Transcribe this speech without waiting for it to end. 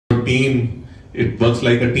team, it works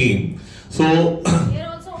like a team. So Here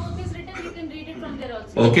also oath is written, you can read it from there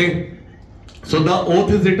also. okay, so the oath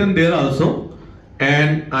is written there also,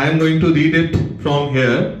 and I am going to read it from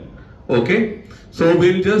here. Okay, so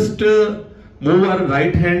we'll just move our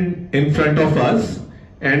right hand in front of us,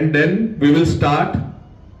 and then we will start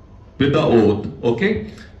with the oath.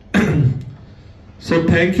 Okay. So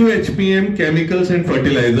thank you HPM Chemicals and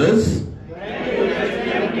Fertilizers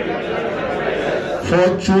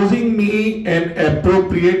for choosing me an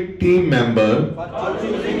appropriate team member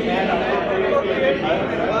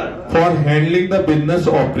for handling the business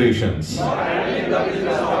operations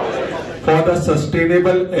for the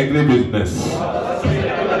sustainable agribusiness.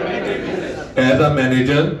 As a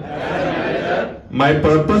manager, my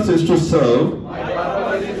purpose is to serve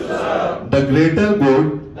the greater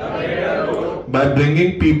good by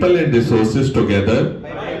bringing people and resources together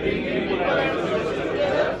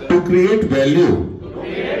to create value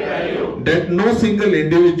that no single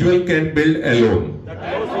individual can build alone.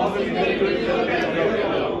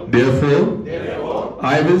 Therefore,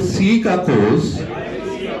 I will seek a course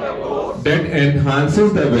that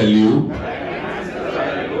enhances the value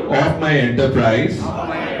of my enterprise,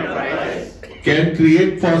 can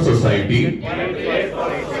create for society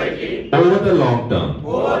over the long term.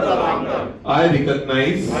 I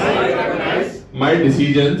recognize my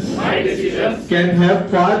decisions can have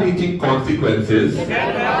far-reaching consequences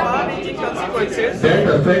that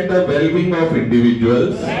affect the well-being of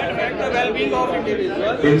individuals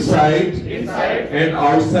inside and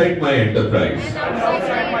outside my enterprise,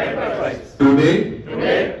 today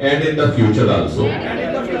and in the future also.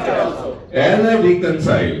 As I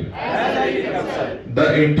reconcile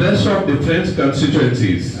the interests of different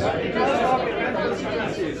constituencies,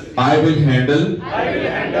 I will handle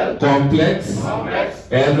complex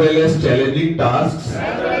as well as challenging tasks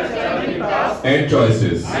and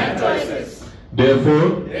choices.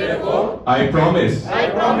 Therefore, I promise,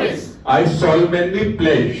 I solemnly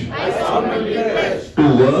pledge to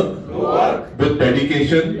work with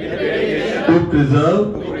dedication to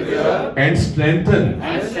preserve and strengthen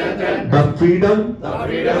the freedom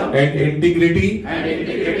and integrity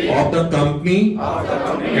of the company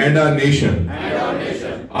and our nation.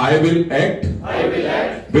 I will act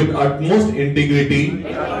with utmost integrity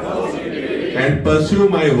and pursue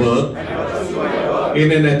my work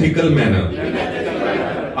in an ethical manner.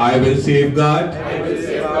 I will safeguard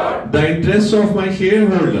the interests of my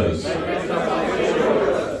shareholders,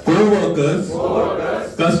 co-workers,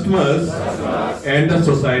 customers, and the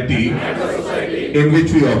society in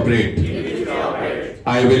which we operate.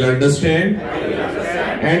 I will understand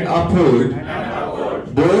and uphold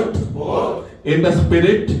both in the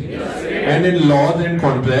spirit and in laws and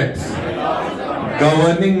contracts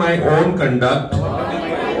governing my own conduct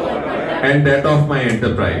and that of my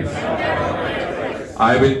enterprise.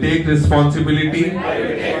 I will take responsibility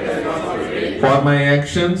for my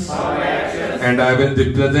actions and I will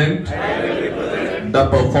represent the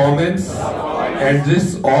performance and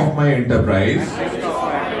risks of my enterprise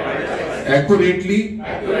accurately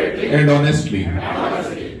and honestly.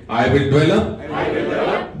 I will develop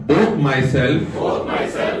both myself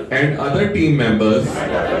and other team members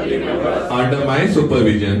under my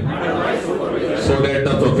supervision so that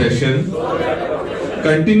the profession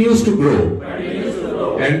continues to grow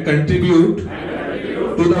and contribute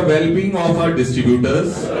to the well-being of our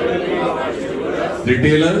distributors,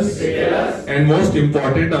 retailers, and most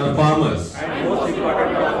important, our farmers.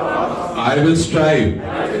 I will strive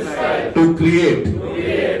to create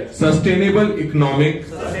sustainable economic,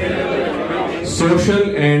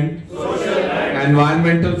 social and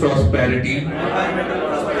environmental prosperity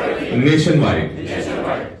nationwide.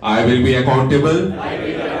 I will be accountable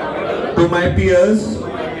to my peers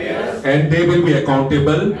and they will be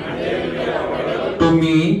accountable to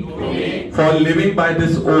me for living by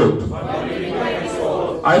this oath.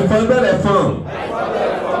 I further affirm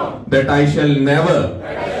that I shall never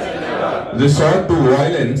resort to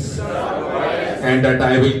violence and that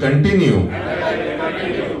I will continue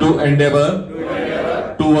to endeavor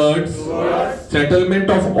towards settlement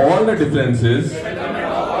of all the differences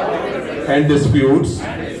and disputes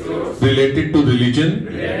related to religion,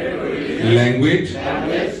 language,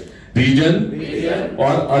 region, or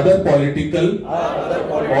other political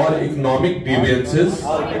or economic grievances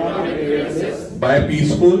by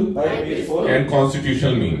peaceful and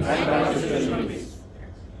constitutional means.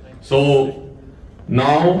 So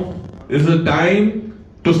now is the time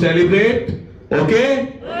to celebrate.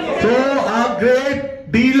 Okay? So a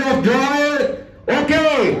great deal of joy.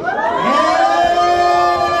 Okay?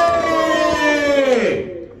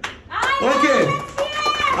 Yay! Okay.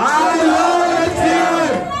 I love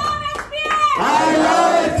HPM.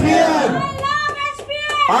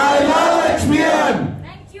 I love HPM.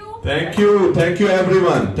 Thank you. Thank you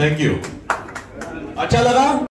everyone. Thank you. अच्छा लगा?